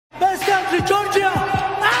Georgia.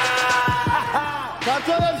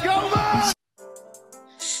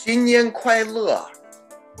新年快乐！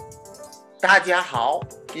大家好，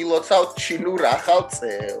给我找进入然后走。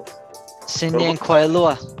新年快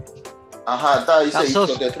乐！და ისე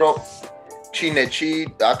იცოდეთ რომ ჩინეთში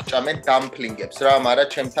აკჭამენ დამპლინგებს რა, მაგრამ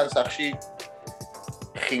ჩემთან სახში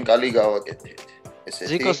ხინკალი გავაკეთეთ. ესეთი.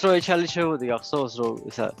 ზიკოს რო ეჩალი შევოდი ახსოვს რომ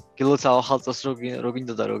ისა გილოცავ ახალწელს რო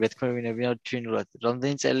გინდოდა რომ გეთქმევინებინა ჩინურად.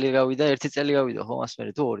 რამდენი წელი გავიდა? 1 წელი გავიდა ხო მას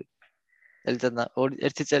მერე თუ 2? წელიწად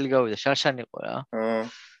 1 წელი გავიდა, შარშან იყო რა.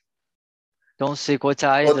 Don't say what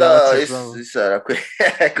I ისა რა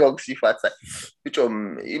ქვია, გოგსიფაცა. ბიჭო,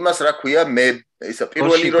 იმას რა ქვია, მე ისა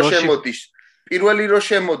პირველი რო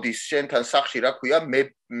შემოდის შენთან სახში რა ქვია,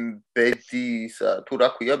 მე ბედი ისა თუ რა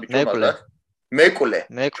ქვია, ბიჭო, მაგას. მეკლე.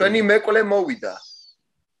 ჩვენი მეკლე მოვიდა.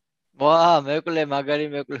 ვა, მეკლე,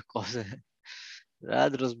 მაგარი მეკლე ყოზე. რა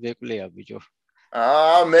დროს მეკლეა, ბიჭო.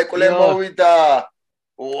 მეკლე მოვიდა.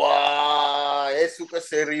 ვა, ეს უკვე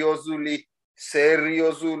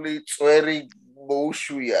სერიოზული წვერი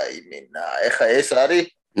მოუშვია იმენა. ეხა ეს არის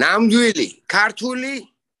ნამდვილი ქართული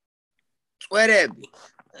წვერები.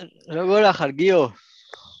 როგორ ახარ გიო?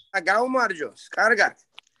 გაუმარჯოს, კარგად.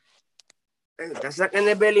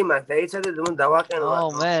 დასაყენებელი მას დაიცადეთ რომ დავაყენო.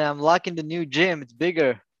 Oh man, I'm liking the new gym. It's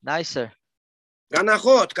bigger, nicer.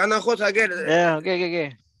 განახოთ აგერ.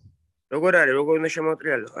 Okay. როგორ არის, როგორ უნდა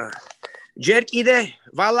შემოტრიალო? ჯერ კიდე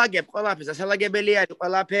ვალაგებ ყველაფერს, დასალაგებელი არის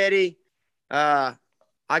ყველაფერი.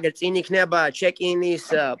 აგერ წინ იქნება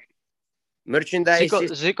check-in-ის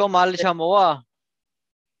merchandise-ის. ზიკო მალი ჩამოვა?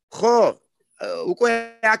 ხო,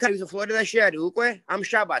 უკვე აქ არის ფლორიდაში არის უკვე ამ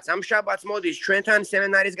შაბათს მოდის ჩვენთან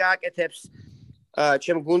სემინარის გააკეთებს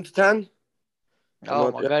ჩემ გუნდთან.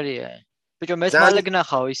 მაგარია. ბიჭო, მეც მალე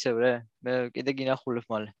გნახავ ისევ რე. მე კიდე გინახულებ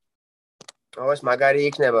მალე. ეს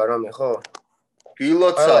მაგარი იქნება რომე, ხო?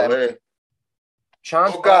 გილოცავ.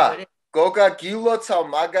 გოგა გილოცავ,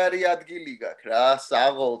 მაგარი ადგილი გაქვს რა,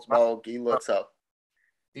 საღოლს მაო გილოცავ.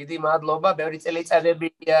 დიდი მადლობა, ბევრი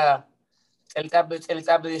წელიწადებია.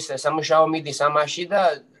 წელიწადის სამუშაო მიდის ამაში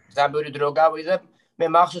და ძალიან დრო გავიდა. მე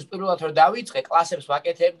მახსოვს პირველად რომ დავიწყე, კლასებს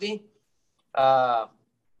ვაკეთებდი.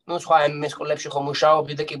 სხვა სკოლებში ხომ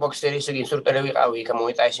მუშაობდი და კიკბოქსერის ინსტრუქტორი ვიყავი, იქ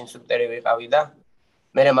მოიტაის ინსტრუქტორი ვიყავი და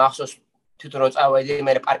მე მახსოვს თვითონ რო წავედი,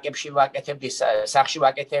 მე პარკებში ვაკეთებდი, სახში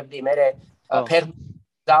ვაკეთებდი, მე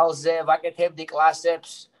ფერდალზე ვაკეთებდი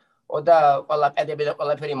კლასებს და ყველა პედები და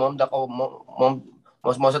ყველაფერი მომდა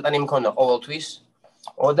მოსატანი მქონდა ყოველთვის.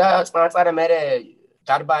 და წინაწარ მე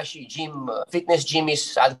დარბაზში ფიტნეს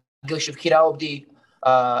ჯიმის ადგილში ვქირავდი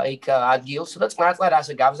იქ ადგილს და წინაწარ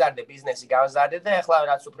ასე გავზარდე ბიზნესი და ეხლა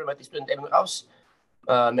რაც უფრო მეტი სტუდენტები მყავს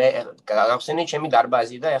მე გავხსენი ჩემი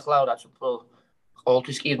დარბაზი და ეხლა რაც უფრო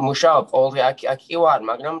ყოველთვის კი მუშაობ ყოველდღე აქ ვარ,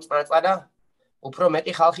 მაგრამ წინაწარა უფრო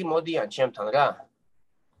მეტი ხალხი მოდიან ჩემთან რა.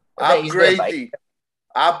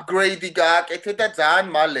 Upgrade გააკეთე და ძალიან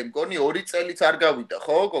მალე მგონი 2 წელიც არ გავიდა,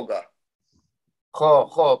 ხო გოგა?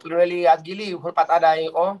 ხო, პირველი ადგილი უფრო პატარა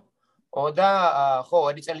იყო და ხო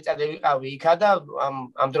 2 წელიწადი ვიყავი იქა და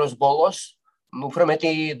ამ დროს ბოლოს უფრო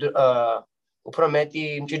მეტი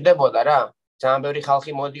მჭირდებოდა რა. ძალიან ბევრი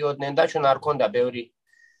ხალხი მოდიოდნენ და ჩვენ არ ქონდა ბევრი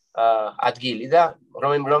ადგილი და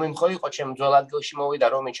რომი ხო იყო ჩემ ძველ ადგილში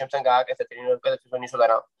მოვიდა, რომი ჩემთან გააკეთა ტრენერები და თვითონ ისოდა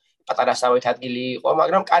რა პატარა სავეთ ადგილი იყო,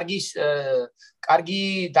 მაგრამ კარგი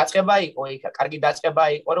დაწყება იყო იქა,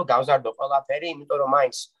 რომ გავზარდო ყველაფერი, იმიტომ რომ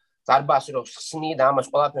მაინც დარბაზს რო ხსნი და ამას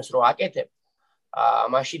ყველაფერს რო აკეთებ,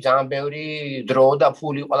 ამაში ძალიან ბევრი დრო და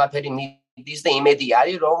ფული ყველაფერი მიდის და იმედი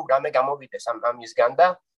არის რომ რამე გამოვიდეს ამისგან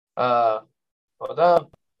და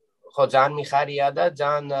ხო ძალიან მიხარია და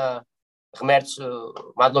ძალიან ღმერთს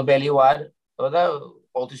მადლობელი ვარ და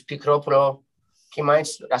ყოველთვის ფიქრობ რომ კი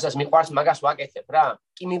მაინც რასაც მიყვარს მაგას ვაკეთებ რა.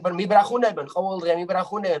 კი მიბრახუნებენ ყოველდღე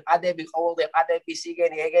პადები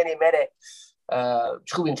სიგენი ეგენი მე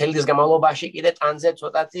ჩხუბი მთელი დღის განმავლობაში კიდე ტანზე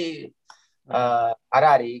ცოტათი არ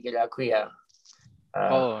არის იგი რა ქვია.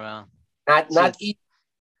 ხო რა.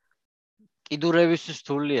 კიდურებისთვის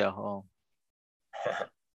რთულია ხო.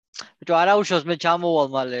 ბიჭო, არა უშავს მე ჩამოვალ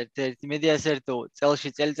მალე მედიას ერთო წელში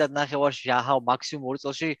წელიწად ნახევარში აჰა მაქსიმუმ 2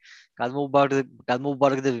 წელში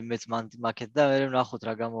გადმოვბარგდები მეც მაქეთ და მე ვნახოთ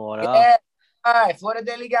რა გამოვა რა.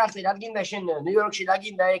 ფლორიდელი გახდი, რა გინდა შენ ნიუ-იორკში რა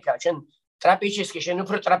გინდა ეკა, შენ ტრაპიჩისკი, შენ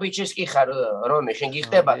უფრო ტრაპიჩისკი ხარ რომე, შენ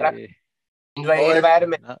გიხდება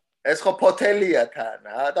environment. ეს ხო ფოთელია თან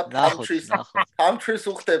და palm trees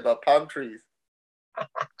უხდება, palm trees.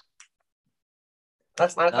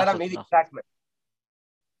 არა მიდი საქმე.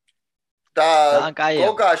 და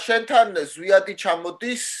გოგა შენთან ზვიადი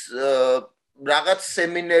ჩამოდის რაღაც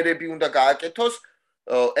სემინარები უნდა გააკეთოს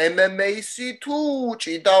MMA-ისი თუ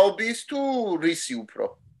ჭიდაობის თუ რისი უფრო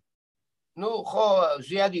ნუ ხო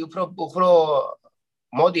ზიადი უფრო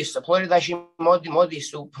მოდის ფლორიდაში მოდის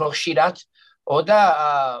უფრო ხშირად და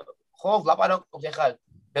ხო ვლაპარაკობთ ახლა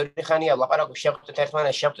ბევრი ხანია ვლაპარაკობ შევხვდით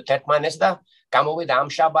ერთმანეთს და გამოვიდა ამ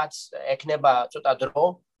შაბათს ექნება ცოტა დრო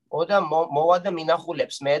და მოვა და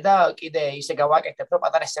მინახულებს მე და კიდე ისე გავაკეთებ რომ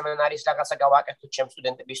პატარა სემინარის რაღაცა გავაკეთოთ ჩემ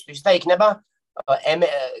სტუდენტებისთვის და იქნება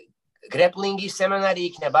გრეპლინგის სემინარი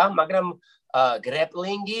იქნება მაგრამ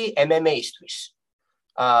გრეპლინგი MMA-ისთვის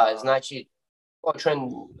значит ჩვენ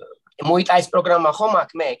მოიტაის პროგრამა ხომ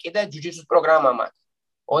აქვს მე კიდე ჯუჯიტსუს პროგრამა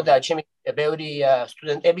მაქვს და ჩემი ბევრი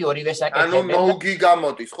სტუდენტები ორივე საკეთებენ ანუ ნოუგი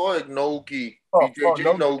გამოდის ხო ეგ ნოუგი BJJ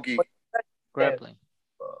ნოუგი grappling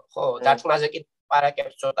ხო დაწმაზე კიდე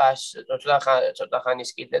პარაკებს ცოტა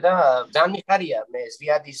ხანის კიდე და ძალიან მიხარია მე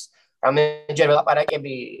ზვიადის რამენჯერ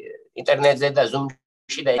ველაპარაკები ინტერნეტზე და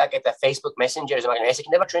Zoom-ში და აკეთა Facebook Messenger-ზე მაგრამ ეს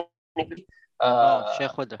იქნება ჩვენი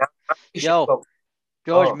შეხვედრა Yo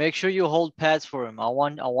George, make sure you hold pads for him. I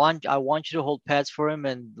want you to hold pads for him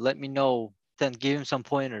and let me know. Then give him some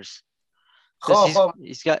pointers.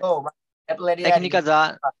 He's got technique.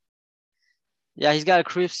 Yeah, he's got a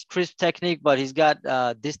crisp technique, but he's got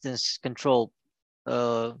distance control.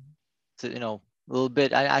 A little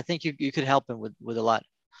bit. I think you could help him with a lot.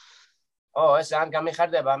 ეს ან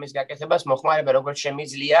გამიხარდება ამის გაკეთებას მოხმარება როგორც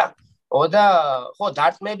შემიძლია. და ხო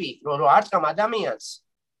დარტმები რომ არ წამ ადამიანს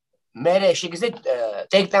მე შეგიძლიათ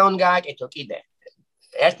ტეიქდაუნ გააკეთო კიდე.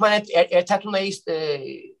 ერთად უნდა ის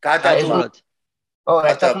გადაჭრათ.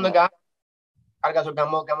 ერთად უნდა კარგად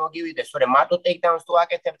გამოგივიდეს, თორემ მარტო ტეიქდაუნს თუ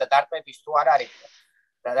აკეთებ და დარტმების თუ არ არის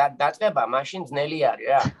და დაწყება მაშინ ძნელი არის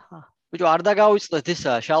რა. ბიჭო არ დაგავიწყდეთ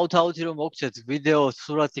ისა, შაუთ-აუთი რომ მოგცეთ ვიდეო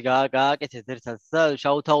სურათი გააკეთეთ ერთად და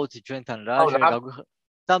შაუთ-აუთი ჩვენთან რა,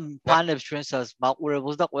 და ფანებს ჩვენსაც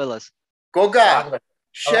მაყურებელს და ყველას. გოგა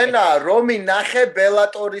შენა რომი ნახე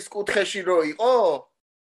ბელატორის კუთხეში რო იყო?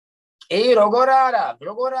 როგორ არა.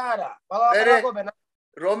 ბალაკობენ.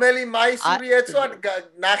 რომელი მაისური ეცვა?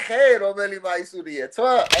 ნახე რომელი მაისური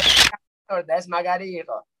ეცვა? ეს მაგარი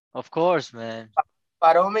იყო. Of course, man.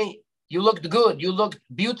 Paromi, you looked good. You looked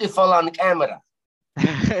beautiful on camera.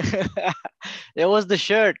 It was the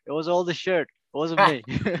shirt. It was all the shirt. It wasn't me.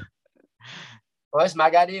 ეს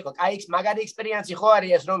მაგარი იყო. აი, მაგარი ექსპერიენსი ხო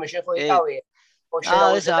არის ეს რომ შეხო იტავი. ხო,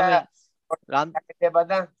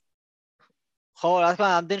 რა თქმა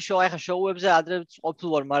უნდა, ამდენ შოუებზე ადრე ყოფილ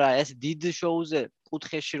ვარ, მაგრამ ეს დიდ შოუზე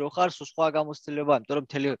კუთხეში რო ხარ, სხვა გამოცდილებაა, იმიტომ რომ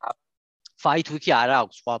მთელი Fight Week არა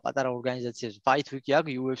აქვს, სხვა პატარა ორგანიზაციებს. Fight Week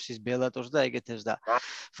აქვს UFC-ს, Bellator-ს და ეგეთებს და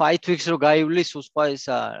Fight Week-ს რო გაივლის, სხვა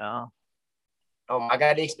ისაა რა.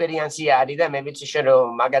 მაგარი ექსპერიენსი არის და მე ვიცი შენ რომ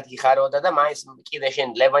მაგათ გიხაროდა და მაინც კიდე შენ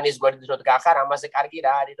ლევანის გვერდით რო გახარ, ამაზე კარგი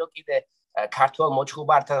რა არის რომ კიდე ქართულ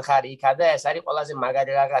მოჩხუბართან ხარ იქა და ეს არის ყველაზე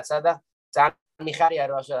მაგარი რაღაცა და ძალიან მიხარია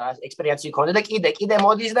რომ ექსპერიენსი ქონდა და კიდე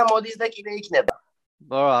მოდის და კიდე იქნება.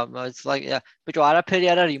 Bro, it's like ბიჭო არაფერი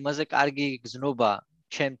არ არის იმაზე კარგი გზნობა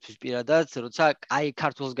ჩემთვის პირადად, როცა აი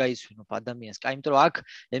ქართულს გაისვენებ ადამიანს. აი იმიტომ რომ აქ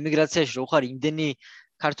ემიგრაციაში რო ხარ, იმდენი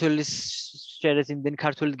ქართველის შერეთ იმდენი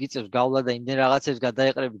ქართველი გიწევს გავლა და იმდენ რაღაცებს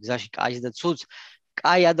გადაეყრები გზაში კაის და ცუც.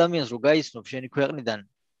 კაი ადამიანს რო გაისვენებ შენი ქვეყნიდან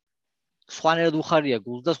სხვანაირად უხარია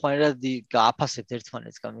გულს და სხვანაირად გააფასებთ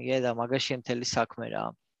ერთმანეთს გამიგე და მაგაშია მთელი საქმე რა.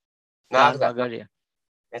 მაგარია.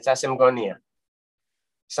 ეს ასე მგონია.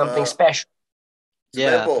 Something special.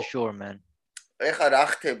 Yeah, for sure, man. ეხა რა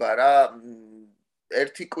ხდება რა?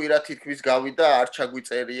 ერთი კვირა თითქმის გავიდა, არ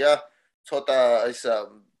ჩაგვიწერია. ცოტა ისა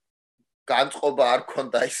განწყობა არ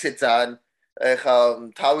ქონდა ისე ძალიან. ეხა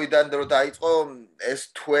თავიდან რო დაიწყო ეს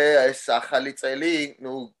თვე, ეს ახალი წელი,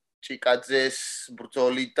 ნუ ჭიკაძეს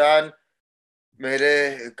ბრძოლიდან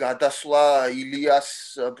მერე გადასვლა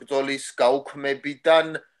ილიას ბრძოლის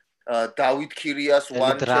გაუქმებიდან დავით ქირიას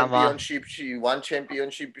one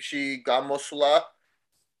championship-ში გამოსვლა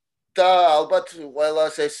და ალბათ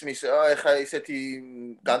ყველას ესმის ეხა ისეთი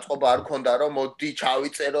განწყობა არ ქონდა რომ მოდი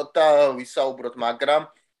ჩავიწეროთ და ვისაუბროთ მაგრამ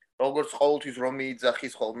როგორც ყოველთვის რომ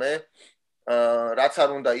მიიძახის ხოლმე რაც არ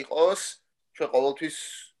უნდა იყოს ჩვენ ყოველთვის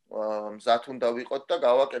მზად უნდა ვიყოთ და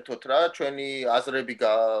გავაკეთოთ რა ჩვენი აზრები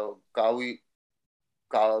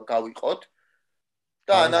გავიყოთ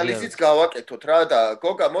და ანალიზიც გავაკეთოთ რა და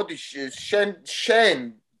გოგა მოდი შენ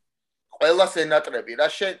ყველას ენატრები რა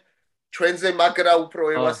შენ ჩვენზე მაგრა უფრო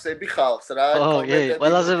ევასები ხალხს რა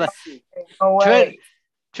ყველაზე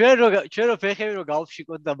ჩვენ რო ფეხები რო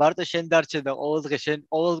გავფშიკოთ და მარტო შენ დარჩენ და ყოველ დღე შენ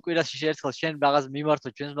ყოველ კვირაში შეერთხელ შენ რაღაც მიმართო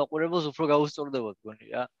ჩვენს მაყურებელს უფრო გაუსწორდებოდ გონი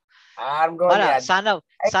რა არ მგონია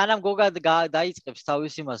სანამ გოგა დაიწყებს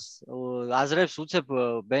თავის იმას აზრებს უცებ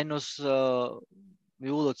ბენოს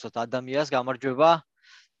მიულოცოთ ადამიანს გამარჯვება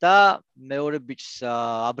და მეორე ბიჭს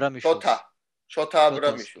აბრამიშვილს შოთა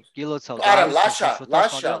აბრამიშვილს. გილოცავთ. არა,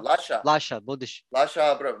 ლაშა, ბოდიში. ლაშა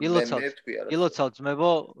აბრამიშვილს. მე ვთქვი არა. გილოცავთ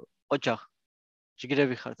ძმებო, ოჯახ.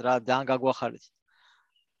 ჯიგრები ხართ რა, ძალიან გაგვახარეთ.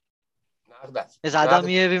 ნახდათ. ეს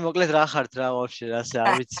ადამიანები მოკლედ რა ხართ რა ვაფშე, ასე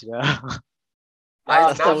არ ვიცი რა.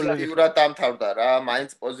 მაინც პოზიტიურად დამთავრდა რა,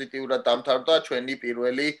 მაინც პოზიტიურად დამთავრდა ჩვენი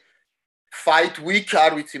პირველი fight week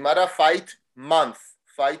არ ვიცი, მაგრამ fight month.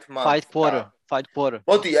 Fight quarter.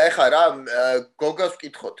 მოდი ახლა რა გოგას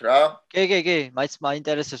ვკითხოთ რა. კი,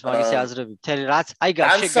 მაინტერესებს მაგისი აზრები. მთელი რაც აი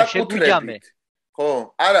შეგვიჯამე. ხო,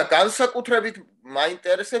 არა, განსაკუთრებით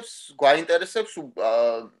გვაინტერესებს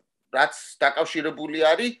რაც დაკავშირებული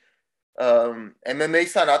არის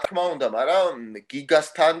MMA-სთან რა თქმა უნდა, მაგრამ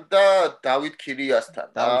გიგასთან და დავით ქირიასთან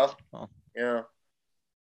და.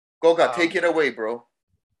 გოგა, take it away, bro.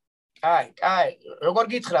 აი, როგორ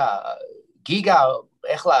გითხრა, გიგა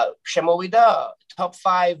ეხლა შემოვიდა top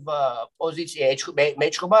 5 პოზიცია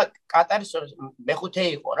მეჩხობა კატარის მეხუთე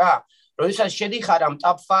იყო რა. როდესაც შედიხარ ამ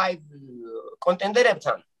top 5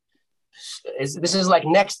 კონტენდერებთან, this is like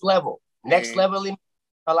next level in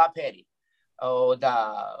palaperi. და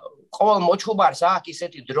ყოველ მოჩხუბარს აქვს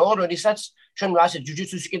ისეთი დრო, როდესაც ჩვენ ასე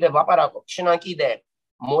ჯუჯიცუს კიდე ვაპარაკობთ, შენ ან კიდე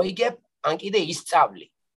მოიგებ, ან კიდე ისწავლი.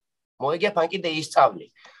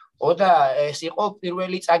 და ეს იყო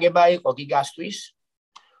პირველი წაგება იყო გიგასთვის.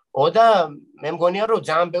 და მე მგონია რომ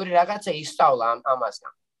ძალიან ბევრი რაღაცა ისწავლა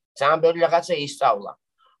ამასგან.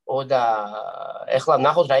 და ეხლა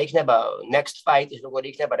ნახოთ რა იქნება next fight ის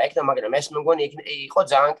როგორი იქნება რა იქნება, მაგრამ ეს მე მგონი იყო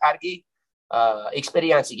ძალიან კარგი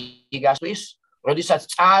ექსპერიენსი გიგასთვის, როდესაც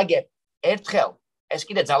წააგებ ერთხელ ეს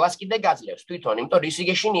კიდე ძალას კიდე გაძლევს თვითონ, იმიტომ რომ ისი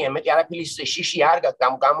გეშინია მეტი არაფილის შიში არ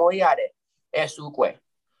გამოიარე ეს უკვე.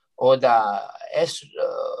 და ეს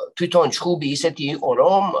თვითონ ჩხუბი ისეთი იყო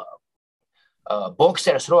რომ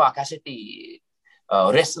ბოქსერს რო აქვს ასეთი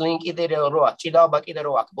wrestling კიდე რო აქვს, ჭიდაობა კიდე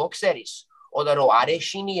რო აქვს ბოქსერის, და რო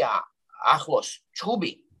არეშინია ახლოს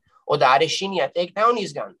ჩხუბი, და არეშინია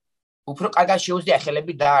ტეიქდაუნისგან, უფრო კარგად შეუძლია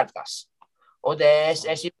ხელები დაარტყას. და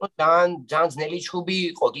ეს იყო ძალიან ძნელი ჩხუბი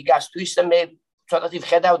იყო გიგასთვის, მე ცოტათი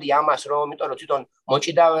ვხედავდი ამას, რომ იმიტომ რომ თვითონ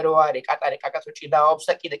მოჭიდავე რო არის, კატარი კარგად რო ჭიდაობს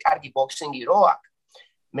და კიდე კარგი ბოქსინგი რო აქვს.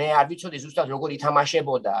 მე არ ვიცოდი ზუსტად როგორ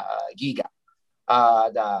ითამაშებოდა გიგა.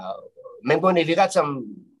 და მე მგონი ვიღაცამ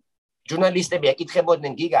ჟურნალისტები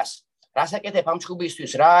ეკითხებოდნენ გიგას, რასაკეთებ ამ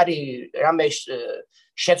ჩხუბისთვის, რა არის, რამე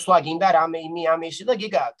შეცვლა გინდა, რამე ამისი და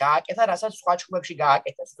გიგა გააკეთა, რასაც სხვა ჩხუბებში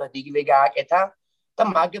გააკეთა, ზუსტად იგივე გააკეთა და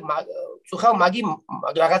წუხელ მაგი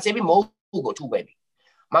რაღაცები მოუგო ჩხუბები.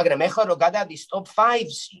 მაგრამ ეხლა რომ გადადის top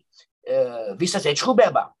 5-ში, ვისაც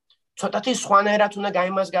ეჩხუბება, ცოტათი სხვანაირად უნდა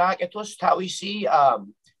გააკეთოს თავისი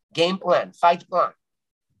game plan, fight plan.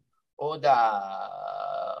 და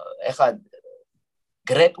ეხლა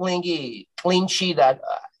grappling-ი, clinch-ი და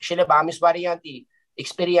შეიძლება ამის ვარიანტი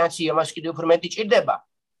ექსპერიენსი ამას კიდევ უფრო მეტი ჭირდება.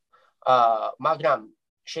 მაგრამ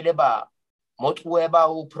შეიძლება მოტყუება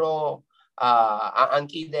უფრო ან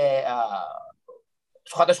კიდე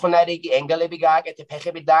სხვადასხვანაირი ენგელები გააკეთე,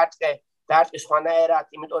 ფეხები დაარტყე სხვანაირად,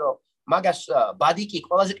 იმიტომ რომ მაგას ბადიკი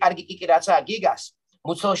ყველაზე კარგი კიკი რაცაა გიგას,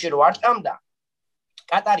 მუცელში რო არ ტყამდა,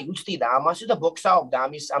 კატარი უცდიდა ამასი და ბოქსაობდა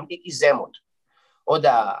ამ კიკის ზემოთ.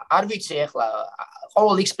 და არ ვიცი ახლა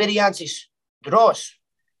ყოველ ექსპერიენსის დროს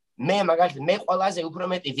მე ყველაზე უფრო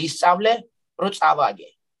მეტი ვისწავლე, რომ წავაგე.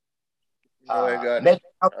 მე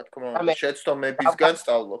თქმა უნდა, შეცდომებისგან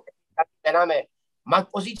სწავლობ. რამე მაგ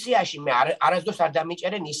პოზიციაში მე არასდროს არ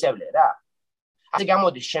დამიჭერე ნისევლე რა. ასე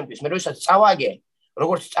გამოდის ჩემთვის, მე როდესაც წავაგე,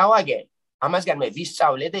 როგორც წავაგე, ამასგან მე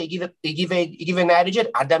ვისწავლე და იგივე ნაირჯერ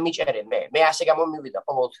არ დამიჭერე მე ასე გამომივიდა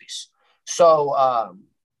ყოველთვის. So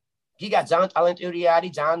გიგა ძალიან ტალენტური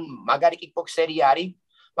არის, ძალიან მაგარი კიკბოქსერი არის,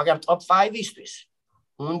 მაგრამ top 5-ისთვის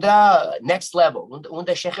უნდა next level,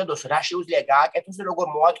 უნდა შეხედოს რა შეუძლია გააკეთოს და როგორ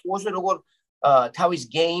მოატყუოს და როგორ თავის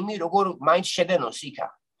გეიმი, როგორ მაინც შედენოს იქა.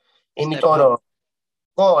 იმიტომ რომ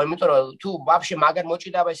თუ ვაფშე მაგარ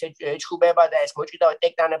მოჭიდავას ეჩხუბება და ეს მოჭიდავე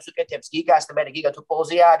ტექნიკებს უკეთებს გიგას და მე გიგა თუ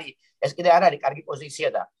პოზი არის, ეს კიდე არ არის კარგი პოზიცია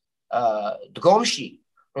და დგომში,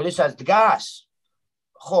 როდესაც დგას,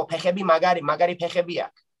 ხო, ფეხები მაგარი ფეხები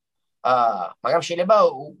აქვს. მაგრამ შეიძლება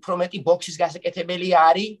უფრო მეტი ბოქსის გასაკეთებელი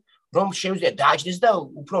არის, რომ შეუძლია დააჯდეს და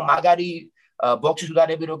უფრო მაგარი ბოქსის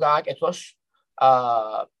უდარები რო გააკეთოს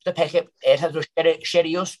და ფეხები ერთად რო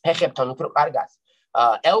შერიოს ფეხებთან უფრო კარგად.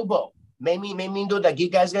 elbow მე მინდოდა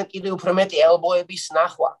გიგასგან კიდე უფრო მეტი elbow-ების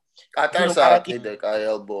ნახვა. კატარს აქვს კიდე კაი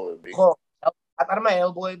elbow-ები. ხო, კატარმა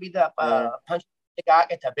elbow-ები და punch-ები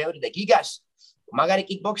გააკეთა ბევრი და გიგას მაგარი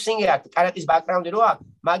kickboxing-ი აქვს, კარატის background-ი რო აქვს,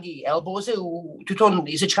 მაგი elbow-ზე თვითონ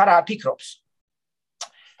ისე ჩქარა არ ფიქრობს.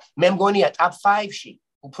 მე მგონია top 5-ში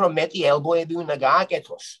უფრო მეტი elbow-ები უნდა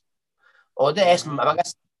გააკეთოს. და ეს მაგას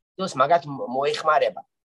სტილს მაგათ მოეხმარება.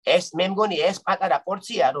 ეს მე მგონი ეს პატარა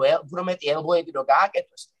პორცია რომ უფრო მეტი ელბოები რო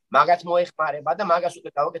გააკეთოს, მაგათ მოეხმარება და მაგას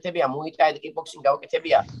უკვე გავაკეთებია Muay Thai და kickboxing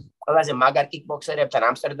გავაკეთებია ყველაზე მაგარ kickboxerებთან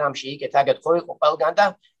ამსტერდამში იქეთ აგეთ ხო იყო ყველგან და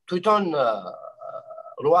თვითონ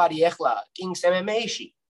რო არის ახლა Kings MMA-ში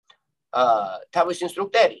თავის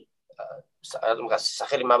ინსტრუქტორი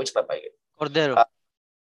სახელი მავიწყდება იგი Cordero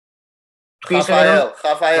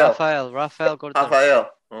Rafael Cordero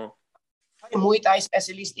Muay Thai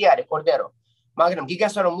სპეციალისტი არის Cordero მაგრამ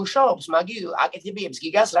გიგას რომ მუშაობს მაგი აკეთებიებს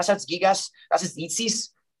გიგას რასაც იცის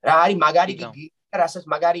რა არის მაგარი გიგი რასაც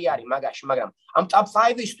მაგარი არის მაგაში მაგრამ ამ top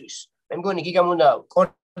 5-ისთვის მე მგონი გიგამ უნდა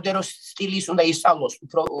Corderos სტილის უნდა ისწავლოს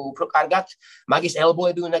უფრო კარგად მაგის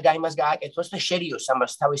ელბოები უნდა გაიმას გააკეთოს და შერიოს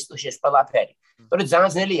ამას თავის სტილში ეს ყველაფერი თორე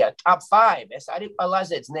ძალიან ძნელია top 5 ეს არის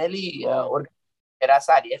ყველაზე ძნელი რაც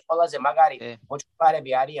არის ეს ყველაზე მაგარი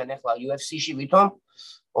მოჭრები არიან ახლა UFC-ში ვითომ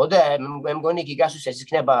და მე მგონი გიგასთვის ეს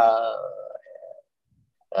იქნება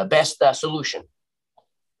best solution.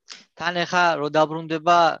 თან ახლა რო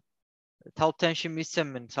დაბრუნდება top 10-ში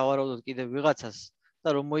მისცემენ სავარაუდოდ კიდევ ვიღაცას და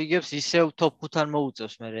რომ მოიგებს ისევ top 5-თან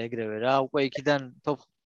მოუწევს მე ეგრევე რა უკვე იქიდან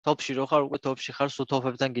top-ში რო ხარ უკვე top-ში ხარ სულ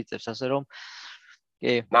top-ებთან გიწევს ასე რომ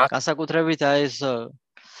კი განსაკუთრებით აი ეს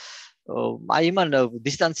აი მან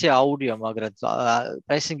დისტანცია აურია მაგრამ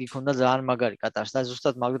პრესინგი ქონდა ძალიან მაგარი კატარს და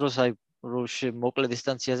ზუსტად მაგ დროს აი რო მოკლე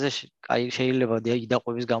დისტანციაზე აი შეიძლება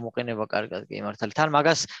იდაყვების გამოყენება კარგად კი მართალი თან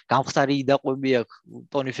მაგას გამხდარი იდაყვები აქვს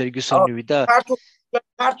ტონი ფერგიუსონივი და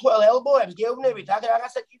ქართულ ელბოებს გეუბნებით აგ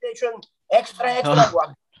რაღაცა კიდე ჩვენ ექსტრა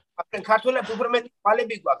გვაქვს ჩვენ ქართულებს უფრო მეტი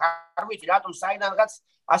ყალები გვაქვს არ ვიცი რატომ საიდანღაც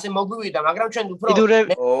ასე მოგვივიდა მაგრამ ჩვენ უფრო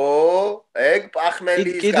ეგ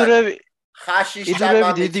პახმელისგან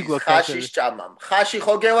ხაშის ჭამამ ხაში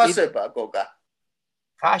ხო გევასება გოგა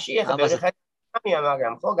ხაში ეხა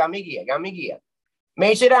მაგრამ ხო გამიგია მე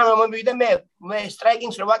ისე რა მომივიდა მე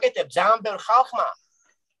სტრაიკინგს რო ვაკეთებ ძალიან ბევრ ხალხმა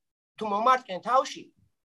თუ მომარტყენ თავში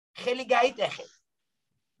ხელი გაიტეხე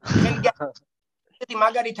ხელი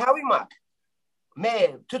მაგარი თავი მაქვს მე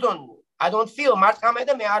თვითონ I don't feel მარტყამე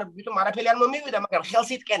და მე არ თვითონ არაფერი არ მომივიდა მაგრამ ხელს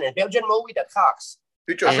იტკენენ ბევრჯერ მოვიდა ხალხს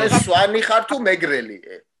ბიჭო სვანი ხარ თუ მეგრელი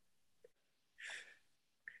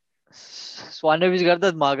სვანების გარდა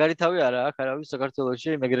მაგარი თავი არა აქვს არავის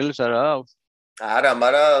საქართველოში მეგრელებს არა აქვს არა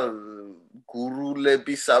მაგრამ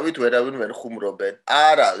გურულებისავით ვერავინ ვერ ხუმრობენ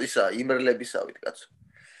არა ისა იმერლებისავით კაცო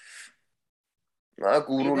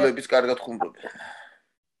გურულების კარგად ხუმრობენ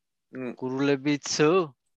გურულებიც so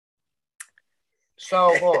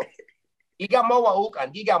გიგა მოვა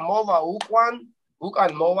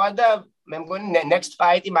უკან მოვა და მე მგონი next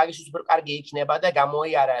fight მაგის უფრო კარგი იქნება და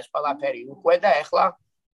გამოიარა ეს ყველაფერი უკვე და ეხლა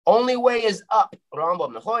only way is up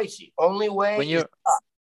რომბომ ხო იცი only way is up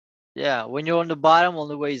yeah when you're on the bottom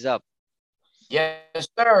only way is up yes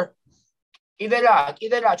sir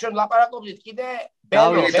კიდელა ჩვენ ლაპარაკობდით კიდე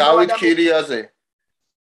დავით ქირიაზე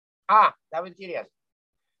დავით ქირიაზე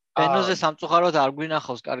ბენოზე სამწუხაროდ არ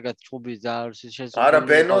გვინახავს კარგად ჭუბი და არა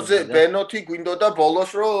ბენოთი გვინდოდა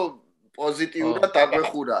ბოლოს რომ პოზიტიურად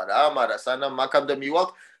დაგვეხურა რა მაგრამ სანამ მაქამდე მივალთ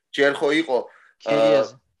ჯერ ხო იყო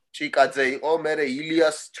ქირიაზე ჩიკაძე იყო მერე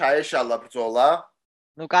ილიას ჩაეშალა ბრძოლა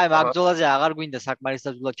ნუ კაი მაგბრძოლაზე აღარ გვინდა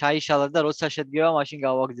საკმარისად ბრძოლა ჩაიშალა და როცა შედგება მაშინ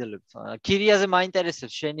გავაგრძელებთ ქირიაზე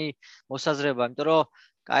მაინტერესებს შენი მოსაზრება იმიტომ რომ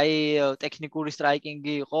კაი ტექნიკური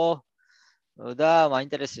სტრაიკინგი იყო და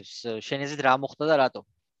მაინტერესებს შენ ეზით რა მოხდა და რატო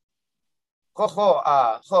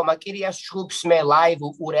ხო მაგირიას ჩუბს მე ლაივ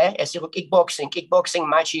უყურე ეს იყო kickboxing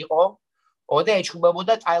матч იყო და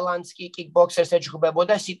ეჩხუბებოდა ტაილანდსკი kickboxers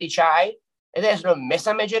ეჩხუბებოდა სიტი ჩაი და ეს რომ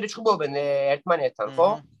მესამეჯერ ეჩხუბობენ ერთმანეთთან ხო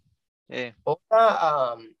და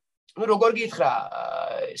ნუ როგორ გითხრა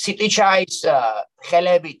სიტი ჩაის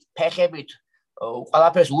ხელებით ფეხებით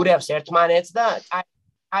ყველაფერს ურევს ერთმანეთს და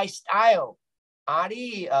აი სტაილ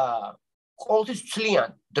არის ყოველთვის ცლიან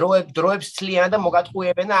დროებს ცლიან და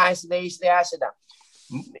მოგატყუებენ და ასე და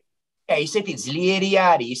ისეთი ძლიერი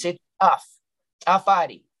არის ისეთი tough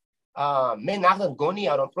არის მე ნახეთ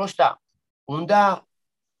გონია რომ პროსტა უნდა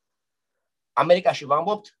ამერიკაში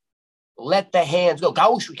ვამბობთ let the hands go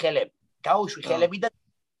გაუშვი ხელები და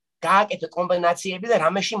გააკეთე კომბინაციები და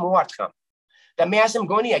რამეში მოარტყამ და მე ასე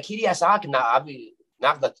მგონია ქირიას აქ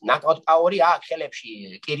ნახეთ ნაკაუტ პაუერი აქ ხელებში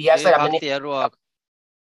ქირიას და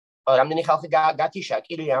რამდენი ხალხი გათიშა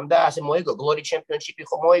კირიამ და ასე მოიგო გლორი ჩემპიონშიპი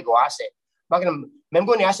ხო მოიგო ასე მაგრამ მე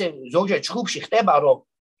მგონი ასე ზოგჯერ ჩხუბში ხდება რომ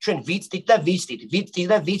ჩვენ ვიცით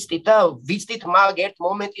მაგ ერთ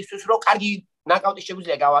მომენტისთვის რომ კარგი ნაკაუტი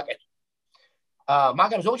შეგვიძლია გავაკეთო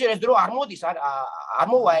მაგრამ ზოგჯერ ეს დრო არ მოდის არ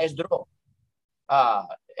მოვა ეს დრო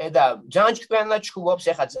და ჯანჯკვენა ჩხუბობს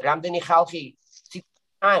ეხლა რამდენი ხალხი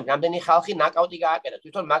time რამდენი ხალხი ნაკაუტი გააკეთა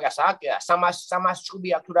თვითონ მაგას ააკეთა 300 ჭუბი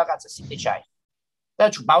აქვს თუ რაღაცა სიტი ჩაი და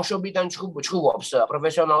ბავშვობიდან ჭუბობს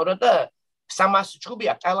პროფესიონალურად და 300 ჭუბი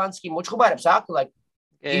აქვს ტაილანდსკი მოჭუბარებს აქვს like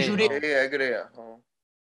იჟური ეგრეა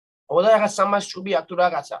ოდა რაღაც 300 ჭუბი აქვს თუ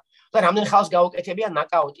რაღაცა და რამდენი ხალხს გაუკეთებია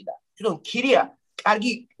ნაკაუტი და თვითონ ქირია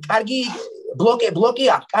კარგი ბლოკი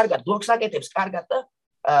აქვს კარგად ბლოკს აკეთებს კარგად და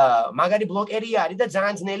მაგარი ბლოკერი არის და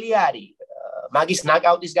ძალიან ძნელი არის მაგის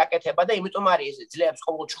ნაკაუტის გაკეთება და იმიტომ არის ძლებს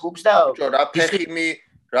ყოველ ჭუბს და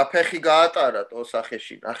რა ფეხი გაატარა თო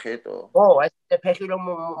სახეში ნახეთო ო ეს ფეხი რომ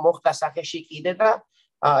მოხდა სახეში კიდე და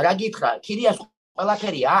რა გითხრა ქირიას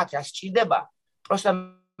ყველაფერი აქვს რა სჭირდება просто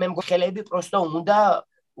მე მგხელები просто უნდა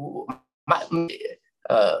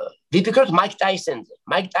ვიფიქროთ მაიკ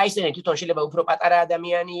ტაისონი თვითონ შეიძლება უფრო პატარა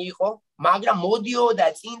ადამიანი იყო მაგრამ მოდიოდა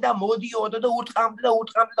წინ და მოდიოდა და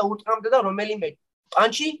ურტყამდა და რომელიმე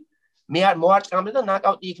პანჩი მე არ მოარტყამდა და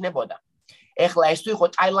ნაკაუტი იქნებოდა ეხლა ეს თუ იყო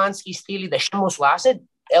ტაილანდსკი სტილი და შემოსვლა ასე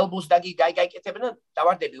elbows გაიკეთებენ და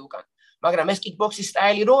დავარდები უკან მაგრამ ეს კიკბოქსის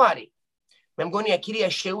სტაილი რო არის მე მგონია ქირია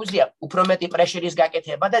შეუძლია უფრო მეტი პრეშერის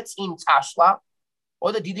გაკეთება და წინ წასვლა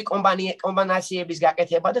ოდა დიდი კომბინაციების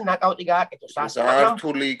გაკეთება და ნაკაუტი გააკეთოს ასე მაგრამ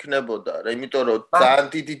რთული იქნებოდა რა იმიტომ რომ ძალიან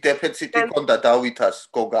დიდი დეფიციტი ჰქონდა დავითას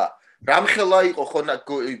გოგა რამხელა იყო ხო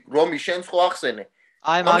რომი შენ ხო ახსენე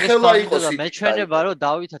აი მაგის მე ჩვენება რომ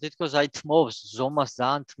დავითა თითქოს აი თმობს ზომას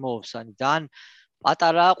ძალიან თმობს ani ძალიან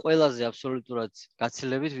პატარაა ყველაზე აბსოლუტურად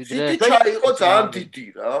გაცილებით ვიდრე სიტიჩა იყო ძალიან დიდი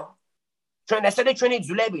რა ჩვენ ესეთი ჩვენი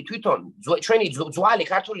ძვლები თვითონ ჩვენი ძვალი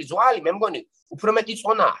ქართული ძვალი მე მგონი უფრო მეტი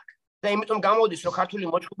წონა აქვს და იმიტომ გამოდის რომ ქართული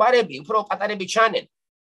მოჭუბარები უფრო პატარები ჩანენ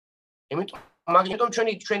იმიტომ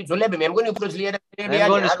ჩვენი ძვლები მე მგონი უფრო ძლიერები არიან მე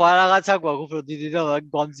მგონი სხვა რაღაცა გვაქვს უფრო დიდი და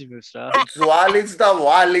გვამძიმებს რა ძვალიც და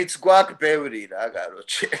ვალიც გვაქვს ბევრი რა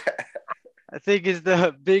კაროჩე I think it's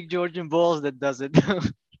the big Georgian balls that does it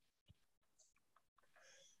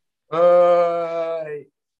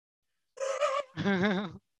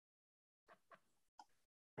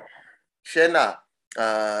შენა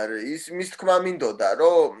ის მის თქმა მინდოდა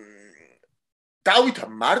რომ დავითა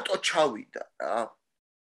მარტო ჩავიდა რა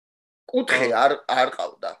კუთხე არ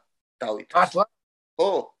ყავდა დავითა ხო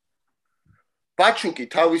ბაჩუკი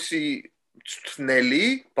თავისი ცნელი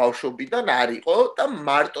ბავშვობიდან არ იყო და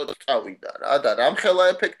მარტო წავიდა რა და რამხელა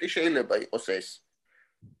ეფექტი შეიძლება იყოს ეს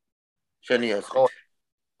შენი აზრით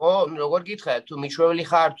ხო როგორ გითხრა თუ მიშვეული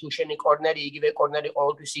ხარ თუ შენი კორნერი იგივე კორნერი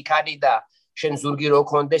ყოველთვის იქ არის და შენ ზურგი რო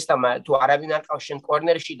კონდეს და თუ არავინ არ ყავს შენ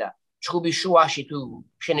კორნერში და ჭუბის შუაში თუ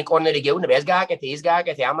შენი კორნერი გეუბნება ეს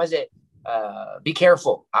გააკეთე ამაზე be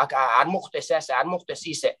careful არ მოხდეს ასე არ მოხდეს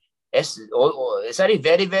ისე ეს არის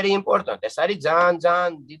very very important ეს არის ძალიან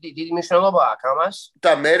დიდი მნიშვნელობა აქვს ამას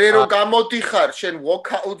და მე რო გამოდიხარ შენ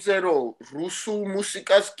ვოკაუტზე რო რუსულ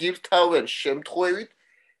მუსიკას გირთავენ შემთხვევით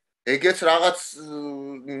ეგეც რაღაც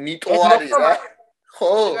ნიტო არის რა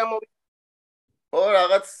ხო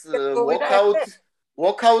რაღაც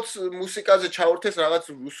ვოკაუტ მუსიკაზე ჩაურთეს რაღაც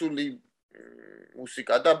რუსული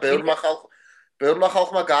მუსიკა და ბევრმა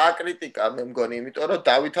ხალხმა გააკრიტიკა მე მგონი იმიტომ რომ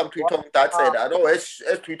დავითამ თვითონ დაწერა რომ ეს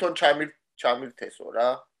თვითონ ჩამირთესო რა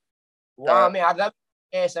ვა მე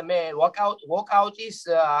მე ვოკაუტის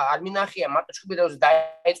არ მინახია მარტო ჭუბიდაუზე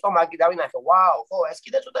დაიწყო მაგი დავინახე ვაუ ხო ეს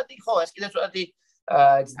კიდე ცოტათი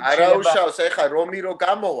არა უშავს ეხა რომი რო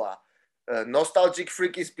გამოვა nostalgic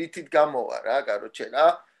freak-ის beat-ით გამოვა რა კაროჩე რა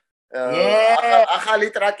ახალი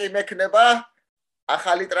ტრაკი მექნება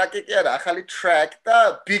ახალი ტრაკი კი არა ახალი track და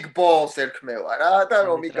big balls ერქმევა რა და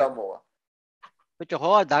რომი გამოვა ბიჭო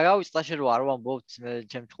ხო დაგავიწყდა შენ რომ არ ვამბობთ მე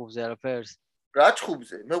ჩემ ჭუბზე არაფერს რა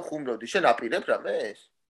ჭუბზე მე ვხუმრობდი შენ აპირებ რამეს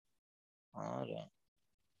არა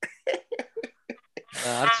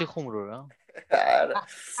არც იხუმრო რა არა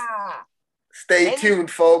stay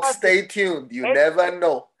tuned folks stay tuned you never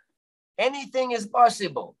know anything is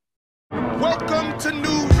possible welcome to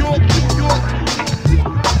New York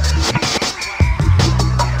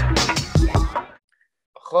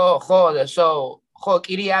ხო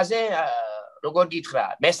კირიაზე როგორ გითხრა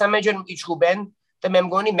მესამეჯერ იჩხუბენ და მე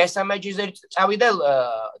მგონი მესამეჯზე წავიდა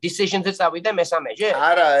decision-ზე წავიდა მესამეჯერ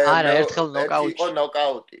არა ერთხელ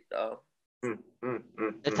ნოკაუტი რა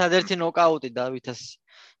ერთადერთი ნოკაუტი დავითას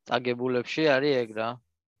წაგებულებში არის ეგ რა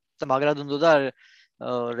და მაგრად უნდა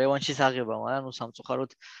რევანშის აღება მაგრამ ნუ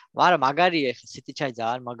სამწუხაროდ მაგრამ მაგარია ხა სიტიჩაი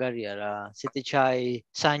ძალიან მაგარია რა სიტიჩაი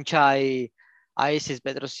სანჩაი აისის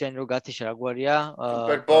პეტროსიანი რო გათიშა რა გვარია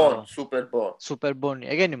სუპერბონი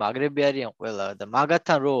ეგენი მაგრები არიან ყველა და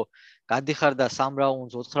მაგათთან რო გადიხარ და 3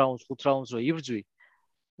 რაუნდს 4 რაუნდს 5 რაუნდს რო იბრძვი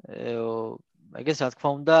ეგეც რა თქმა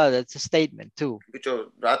უნდა that's a statement too ბიჭო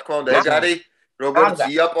რა თქმა უნდა ეს არის როგორც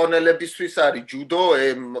იაპონელებისთვის არის ჯუდო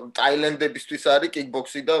ტაილენდებისთვის არის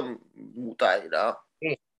კიკბოქსი და მუტაი რა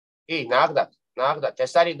ნახდათ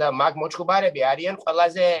ეს არის და მაგ მოჩხუბარები არიან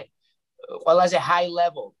ყველაზე high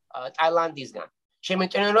level ტაილანდისგან ჩემი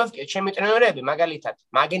ტრენერები მაგალითად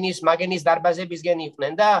მაგენის დარბაზებისგან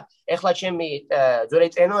იყვნენ და ეხლა ჩემი ძველი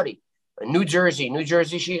ტრენორი New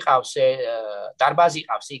Jersey-ში ყავს დარბაზი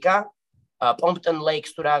ყავს იქა Pompton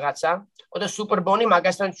Lakes თუ რაღაცა და Superbone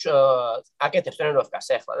მაგასთან აკეთებს ტრენერობას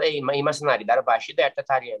ეხლა და იმასთან არის დარბაზში და ერთად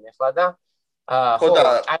არიან ეხლა და ხო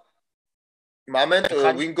მომენტ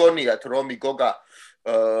ვინ გონიათ რომ იგოგა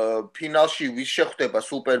ფინალში ვის შეხვდება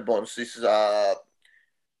Superbones ის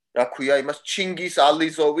რა ქვია იმას ჩინგის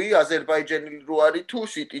ალიზოვი აზერბაიჯანელი რო არის თუ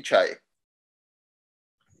სიტიჩაი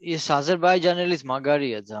ის აზერბაიჯანელის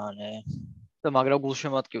მაგარია ძალიან და მაგრა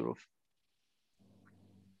გულშემატკივრობ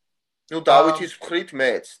ნუ დავითის მხრით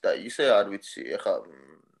მეც და ისე არ ვიცი ეხა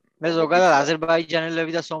მე ზოგადად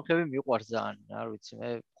აზერბაიჯანელები და სომხები მიყვარს ძალიან არ ვიცი მე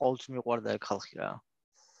ყოველთვის მიყვარდა ეგ ხალხი რა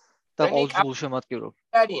და ყოველთვის გულშემატკივრობ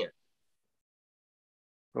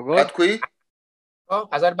როგორ თქვი ხო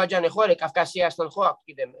აზერბაიჯანი ხო არის კავკასიასთან ხო აქვს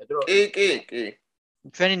კიდე დრო კი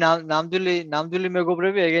ჩვენი ნამდვილი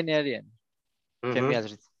მეგობრები ეგენი არიან ჩემი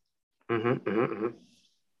აზრით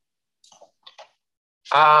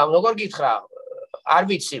როგორ გითხრა არ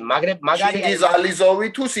ვიცი მაგარი ის ალიზოვი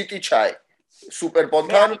თუ სიტიჩაი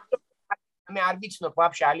სუპერბონთან მე არ ვიცნობ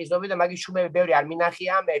ვაფშე ალიზოვი და მაგის შუბები ბევრი არ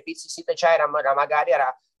მინახია მე ვიცი სიტიჩაი რა მაგარი რა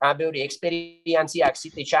ბევრი ექსპერიენცი აქვს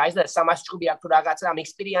სიტიჩაის და 300 ჭუბი აქვს თუ რაღაცა ამ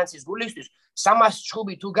ექსპერიენცის გულისთვის 300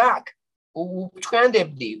 ჭუბი თუ გაქვს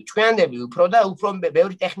ჩვენდები უფრო და უფრო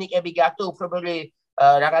ბევრი ტექნიკები გაქვს და უფრო ბევრი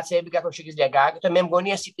რაღაცეები გაქვს შეგიძლია გააკეთო მე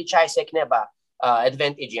მგონია სიტიჩაის ეკნება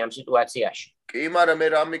advantage ამ სიტუაციაში კი მაგრამ მე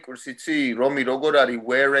რა მიკვირს იცი რომი როგორ არის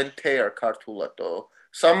wear and tear ქართულადო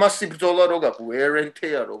 300 ბრძოლა რო გაქვს wear and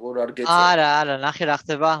tear როგორ არ გეწევ არა ნახე რა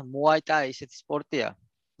ხდება muay thai ისეთი სპორტია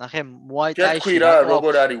ნახე muay thai-ში თქვი რა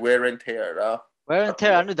როგორ არის wear and tear რა wear and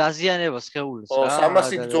tear ანუ დაზიანება სხეულის რა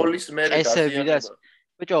 300 ბრძოლის მერე დაზიანება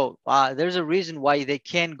ბიჭო there's a reason why they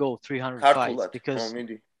can go 300 fights because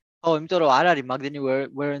იმიტომ რომ არ არის მაგდენი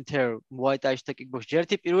wear and tear muay thai-ში და kickbox-ში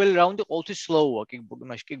ერთი პირველი რაუნდი ყოველთვის slow-ა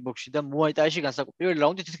kickbox-ში და muay thai-ში განსაკუთრებით პირველი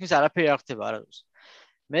რაუნდი თითქმის არაფერი არ ხდება არასდროს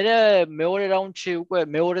მეორე რაუნდში უკვე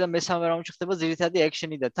მეორე და მესამე რაუნდში ხდება ძირითადი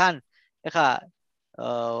action-ი და თან ეხა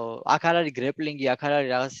აქ არ არის grappling-ი, აქ არ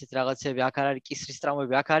არის რაღაცები, აქ არ არის კისრის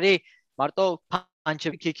ტრამვები, აქ არის მარტო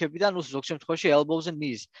punch-ები, kick-ები და ნუ ზოგ შემთხვევაში elbows and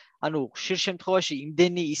knees. ანუ ხშირ შემთხვევაში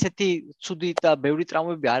იმდენი ისეთი ცუდი და ბევრი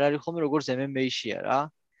ტრამვები არ არის ხოლმე როგორც MMA-შია რა.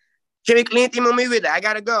 ჩემი კლიენტი მომივიდა, I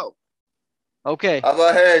gotta go. Okay. აბა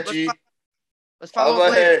ჯი. Let's follow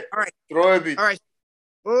up later. All right. დროებით. All right.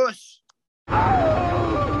 Push.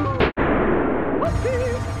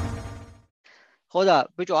 ხოდა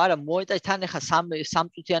ბიჭო არა მოეტა თან ახლა 3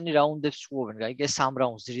 წუთიანი რაუნდებს ჭუობენ გაიგე 3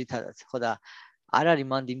 რაუნდს ძირითადად ხოდა არ არის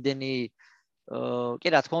მანდ იმდენი კი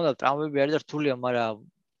რა თქმა უნდა ტრამვები არის და რთულია მაგრამ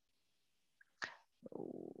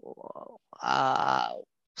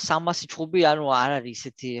 300 ჭუბი ანუ არ არის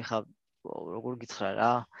ისეთი ახლა როგორ გითხრა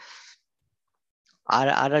რა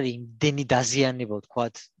არ არის იმდენი დაზიანება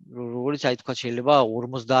ვთქვათ როგორც აი თქვა შეიძლება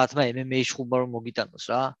 50-მა MMA-ში ხუბა რომ მოგიტანოს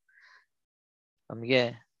რა ამიგე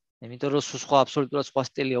იმიტომ რომ სხვა აბსოლუტურად სხვა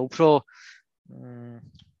სტილია უფრო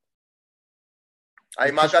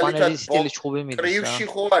აი მაგალითად კრივში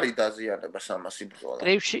ხო არის დაზიანება 300 ბრძოლა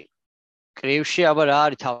კრივში აბა რა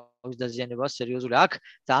არის თავის დაზიანება სერიოზული აქ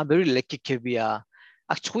ძალიან ბევრი ლეკიკებია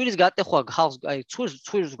აქ ცხვირის გატეხვა ხალხს აი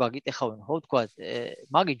ცხვირს გაგიტეხავენ ხო თქვა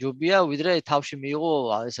მაგი ჯობია ვიდრე თავში მიიღო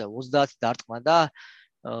ესა 30 დარტყმა და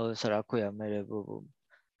ესა რა ქვია მე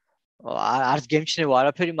არც გემჩნევა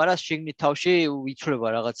არაფერი, მაგრამ შიგნით თავში იცვლება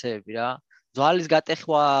რაღაცეები რა. ძვალის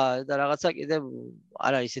გატეხვა და რაღაცა კიდე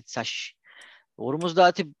არა ისეთ საშიში.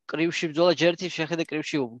 50 კრივში ბრძოლა ჯერთი შეხედე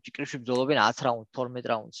კრივში ბრძოლობენ 10 რაუნდს, 12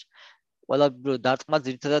 რაუნდს. ყველა დარტყმა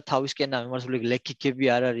ძირითადად თავისკენაა მიმართული ლეკიკები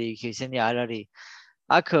არ არის, ისინი არ არის.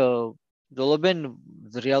 აქ ბრძოლობენ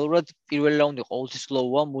რეალურად პირველი რაუნდი ყოველთვის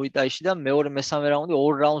slow-ა muay-thai-ში და მეორე მესამე რაუნდი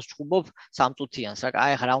 2 რაუნდს ჭუბობ 3 წუთიანს. რა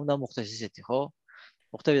აი ხა რა უნდა მოხდეს ისეთი, ხო?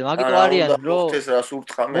 მოხდები მაგიტო არიან რომ მოხდეს რას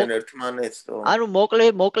ურტყამენ ერთმანეთს თო ანუ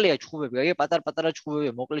მოკლეა ჭუბები გაიგე პატარ-პატარა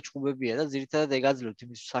ჭუბებია მოკლე ჭუბებია და ძირითადად ეგაძლევთ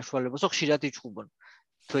იმის საშუალებას რომ ხშირად იჭუბონ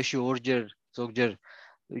თვეში ორჯერ ზოგჯერ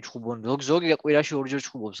იჭუბონ ზოგი კვირაში ორჯერ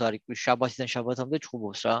ჭუბობს არის შაბათიდან შაბათამდე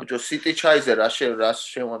ჭუბობს რა ბიჭო სიტიჩაიზერ რას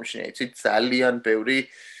შემომშინე იცი ძალიან ბევრი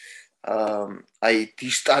აი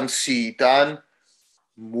დისტანციიდან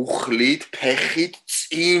მუხლით ფეხით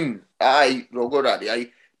წინ აი როგორ არის აი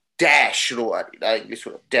dash რო არის რა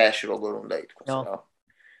ინგლისურად dash როგორ უნდა ითქვას რა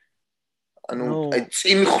ანუ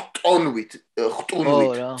წინ ხტუნვით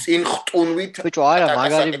წინ ხტუნვით ბიჭო არა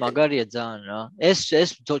მაგარია ძალიან რა ეს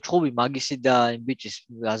ჩხუბი მაგისი და იმ ბიჭის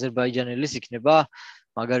აზერბაიჯანელის იქნება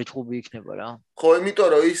მაგარი ჩხუბი იქნება რა ხო იმიტომ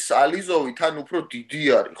რომ ის ალიზოვი თან უფრო დიდი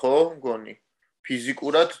არის ხო მგონი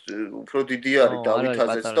ფიზიკურად უფრო დიდი არის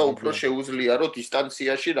დავითაზეც და უფრო შეუძლია რომ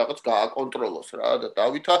დისტანციაში რაღაც გააკონტროლოს რა და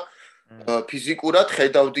დავითა ფიზიკურად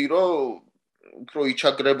ხედავდი რომ უფრო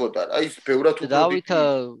იჩაგრებოდა რა ის ბევრად უფრო დავითა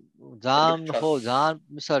ძალიან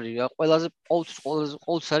ის არის რა ყველაზე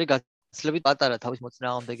ყოველთვის არის გაცილებით პატარა თავის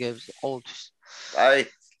მოწინააღმდეგეებს ყოველთვის აი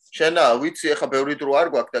შენა ვიცი ახლა ბევრი დრო არ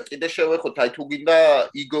გვაქვს და კიდე შევეხოთ აი თუ გინდა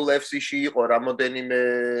Eagle FC-ში იყო რამოდენიმე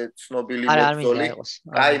ცნობილი მებრძოლი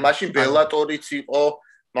აი მაშინ ბელატორიც იყო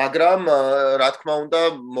მაგრამ რა თქმა უნდა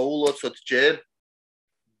მოულოცოთ ჯერ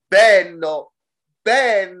ბენო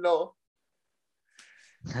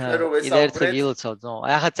კიდე ერთხელ გილოცავ ნო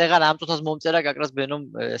აი ახლა წეღარ ამ წუთას მომწერა გაკრას ბენომ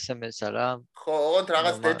SMS-ა რა ხო ოღონდ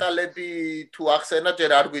რაღაც დეტალები თუ ახსენა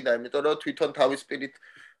ჯერ არ გვინდა იმიტომ რომ თვითონ თავის პირით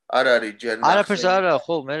არ არის ჯერ ნახე არაფერს არა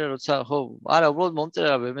ხო მე როცა ხო არა უბრალოდ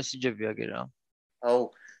მომწერა მესიჯები აგე რა აუ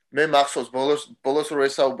მე მახსოვს ბოლოს რო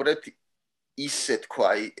ესაუბრეთ ისე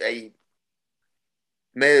თქვა აი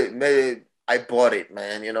მე I bought it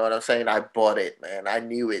man you know what I'm saying I bought it man I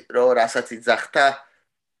knew it რო რასაც იძახთა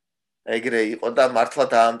ეგრე იყო და მართლა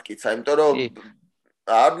დაამტკიცა იმიტომ რომ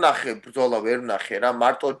არ ნახე ბრძოლა ვერ ნახე რა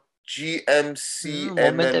მარტო GMC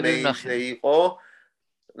MMA-ზე იყო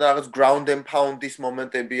რაღაც ground and pound-ის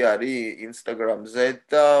მომენტები არის Instagram-ზე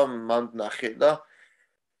და მან ნახე და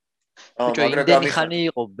მაგრამ ხანი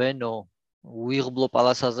იყო ბენო უიღბლო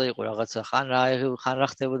პალასაზე იყო რაღაცა ხან რა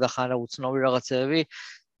ხდებოდა ხან რა უცნობი რაღაცები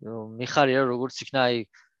მიხარია როგორც იქნა აი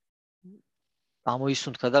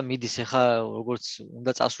ამოისუნთქა და მიდის ახლა როგორც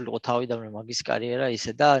უნდა წასულიყო თავიდან მაგის კარიერა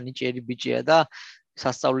ისე და ნიჭიერი ბიჭია და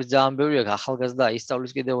სასწაული ძალიან ბევრი აქვს ახალგაზრდა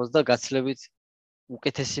ისწავლის კიდევ და გაცლებით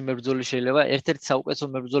უკეთესი მებრძოლი შეიძლება ერთ-ერთი საუკეთესო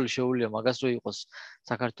მებრძოლი შეუძლია მაგას რო იყოს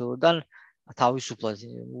საქართველოსთან თავისუფლად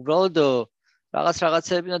უბრალოდ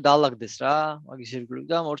რაღაცეები და დაალაგდეს რა მაგის ირგვლივ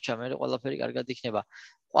და მორჩა მე ყველაფერი კარგად იქნება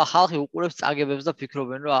ყვა ხალხი უყურებს წაგებებს და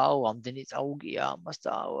ფიქრობენ რომ აუ ამდენი წაუგია ამას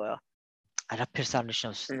და არაფერს არ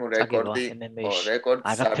ნიშნავს რეკორდი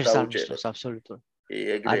არაფერს არ ნიშნავს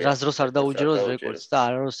აბსოლუტურად არასდროს არ დაუჯეროთ რეკორდს და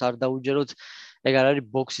არასდროს არ დაუჯეროთ ეგ არ არის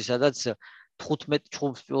ბოქსი სადაც 15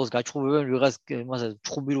 ჩხუბს პირველს გაჩხუბებენ ვიღაც იმასე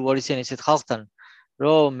ჩხუბი რო არისიან ისეთ ხალხთან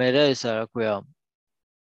რომ მე ესა რა ქვია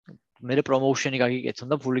მე პრომოუშენი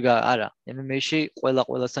გაგიკეთონ და ფული არა MMA-ში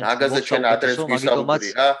ყველასთან მაგაზე ჩვენ ადრესს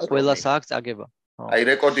ვისაუბრე რა ყველას აქვს წაგება აი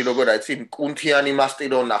რეკორდი როგორ არის წინ კუნთიანი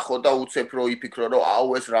მასტირო ნახო და უცებ რო იფიქრო რომ აუ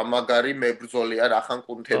ეს რა მაგარი მებრძოლია რახან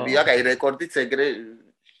კუნთები აქვს აი რეკორდიც ეგრე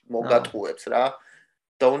მოგატყუებს რა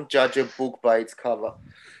don't judge a book by its cover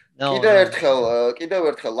კიდევ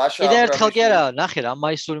ერთხელ ლაშა კიდევ ერთხელ კი არა ნახე რა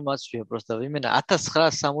მაისური მაცვია პროსტა იმენა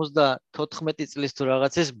 1974 წლის თუ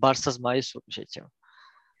რაღაცის ბარსას მაისური შეჭება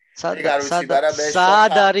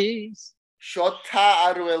სად არის შოთა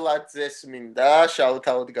არველაძეს მინდა shout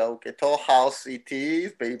out გაუკეთო house it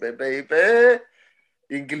is baby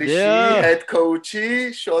English head coach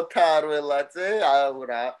შოთა არველაძე აუ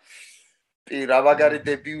რა პირა მაგარი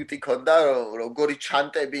დებიუტი ქონდა როგორი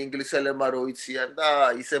ჩანტები ინგლისელებმა რო იციან და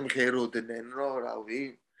ისე მღეროდნენ რომ რავი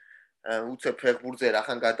უცებ ფეხბურთზე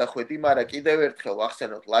რახან გადახვედი მაგრამ კიდევ ერთხელ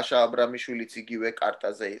ვახსენოთ ლაშა აბრამიშვილიც იგივე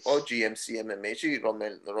კარტაზე იყო GMC MMA-ში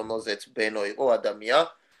რომელზეც ბენო იყო ადამია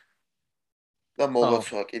და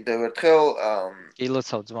მოგოცვა კიდევ ერთხელ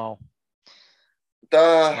ილოცავ ძმაო და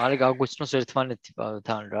მალე გაგვიცნოს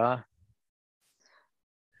ერთმანეთთან რა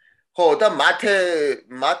ხო და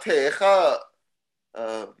მათე ეხა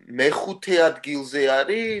მეხუთე ადგილზე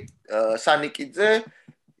არის სანიკიძე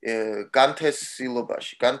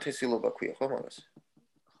განთესილობა ქვია ხო მაგას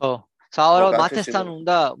ხო საავარო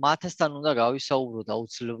მათესთან უნდა გავისაუბროთ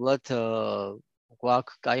აუცილებლად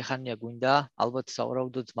გვაქვს კაი ხანია გვინდა ალბათ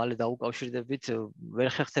საავარაუდოდ მალე დაუკავშირდებით ვერ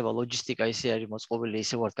ხერხდება ლოჯისტიკა ისე არის მოწყობილი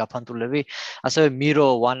ისე ვართ გაფანტულები ასევე მირო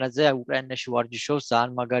ვანაძე უკრაინაში ვარჯიშობს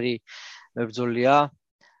ძალიან მაგარი მებრძოლია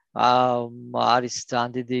არის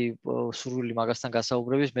ძალიან დიდი სურვილი მაგასთან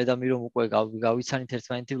გასაუბრების მე და მირომ უკვე გავიცანით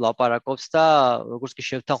ერთმანეთი ვლაპარაკობს და როგორც კი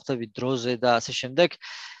შევთანხმდებით დროზე და ასე შემდეგ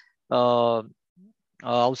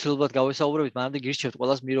აუცილებლად გავესაუბრებით მანამდე გირჩევთ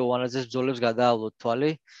ყველას მირო ვანაძეს ბრძოლებს გადაავლოთ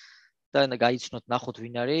თვალი და გაიცნოთ ნახოთ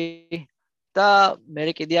ვინ არის და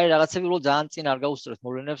მე კიდე არის რაღაცები უბრალოდ ძალიან წინ არ გაუსწრეთ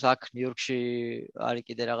მოვლენებს აქ ნიუ-იორკში არის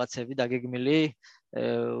კიდე რაღაცები დაგეგმილი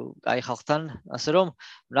კაი ხალხთან ასე რომ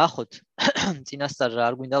ნახოთ წინასწარ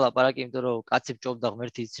არ გვინდა ლაპარაკი იმიტომ რომ კაცი ბჭობდა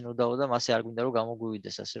ღმერთი იცინოდაო და მასე არ გვინდა რომ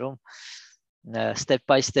გამოგვივიდეს ასე რომ step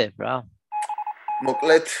by step რა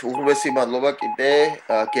მოკლედ უღრმესი მადლობა კიდე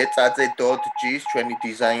getadze.gis ჩვენი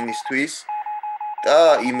დიზაინისთვის და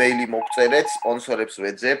იმეილი მოგწერეთ, სპონსორებს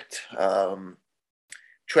ვეძებთ.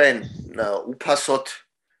 ჩვენ უფასოდ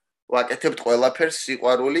ვაკეთებთ ყველაფერს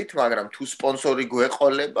სიყვარულით, მაგრამ თუ სპონსორი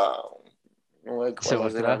გვეყოლება, ეგ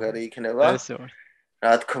ყველაზე მაგარი იქნება.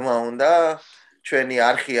 რა თქმა უნდა, ჩვენი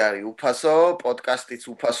არხი არის უფასო, პოდკასტიც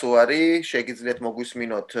უფასო არის, შეგიძლიათ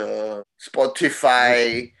მოგვისმინოთ Spotify,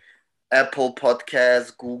 Apple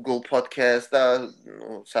Podcast, Google Podcast და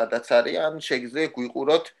სადაც არის, ან შეგიძლიათ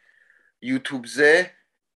გვიყუროთ YouTube-ზე.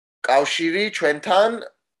 კავშირი ჩვენთან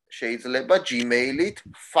შეიძლება Gmail-ით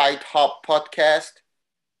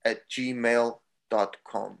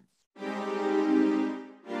fighthubpodcast@gmail.com.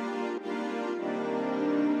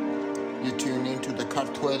 You tune into the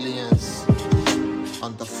Kartvelians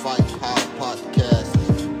on the Fight Hub podcast.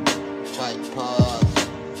 Fight Pod,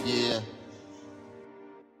 yeah.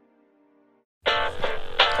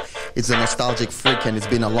 It's a nostalgic freak and it's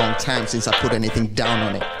been a long time since I put anything down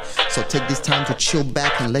on it. So take this time to chill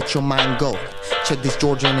back and let your mind go. Check this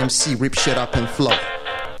Georgian MC, rip shit up and flow.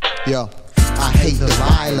 Yo. I hate the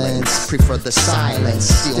violence, prefer the silence.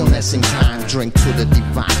 Stillness in time, drink to the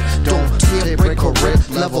divine. Don't tip, break or rip,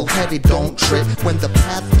 level heavy, don't trip. When the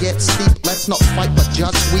path gets steep, let's not fight but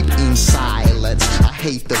just weep in silence. I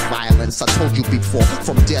hate the violence, I told you before.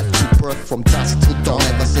 From death to birth, from dusk to dawn.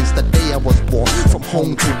 Ever since the day I was born. From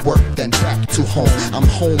home to work, then back to home. I'm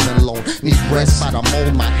home alone, need rest but I'm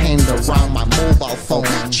holding my hand around my mobile phone.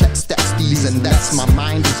 Check stats, these and that's, my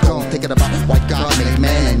mind is gone. Thinking about why God made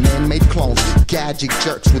man and man made clones. Gadget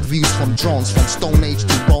jerks with views from drones. From Stone Age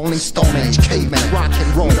to Rolling Stone Age, caveman, rock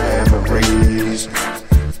and roll. Memories.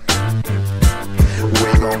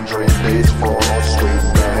 We gon' drink this for sweet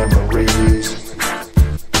memories.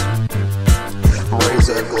 Raise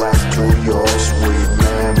a glass to your sweet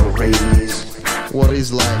memories. What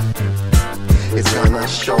is life? It's gonna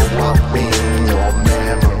show up in your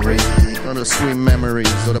memories. Not the sweet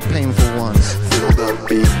memories or the painful ones. Feel the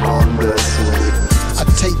beat on the sleep. I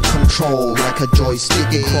take control like a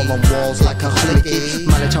joystick. Crawl on walls like a flicky.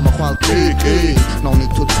 No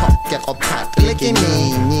need to talk, get up tight. Licky me,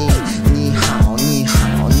 ni hao, ni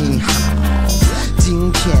hao, ni hao.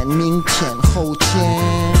 今天，明天，后天，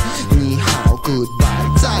你好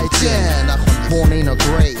goodbye 再见 I was born in a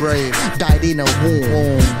grave, died in a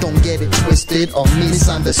womb. Don't get it twisted or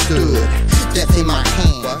misunderstood. Death in my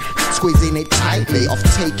hand, squeezing it tightly. Of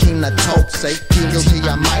taking a toke, say guilty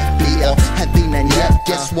I might be, or have been, and yet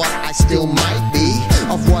guess what? I still might be.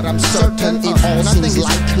 Of what I'm certain, it all seems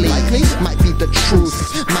likely. Might be the truth,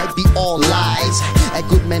 might be all lies. A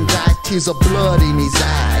good man died, tears of blood in his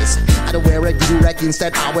eyes. I don't wear a durag,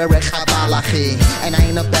 instead I wear a kabalachi. And I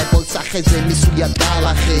ain't a bad boy,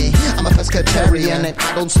 I'm a pescatarian and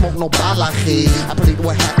I don't smoke no balachi. I predict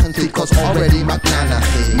what happened to cause already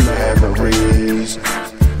magnanachi. Memories.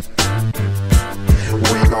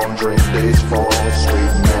 We gon' drink this for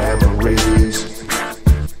sweet memories.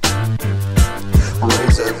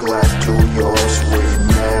 Raise a glass to your sweet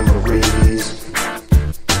memories.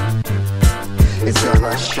 It's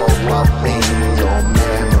gonna show up in your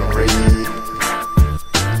memory.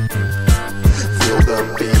 Feel the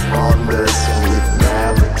beat on the sweet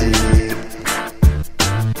melody.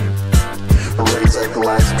 Raise a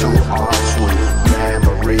glass to our sweet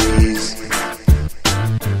memories.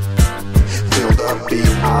 Feel the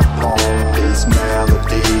beat upon this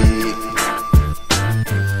melody.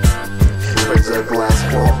 Raise a glass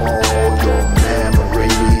for all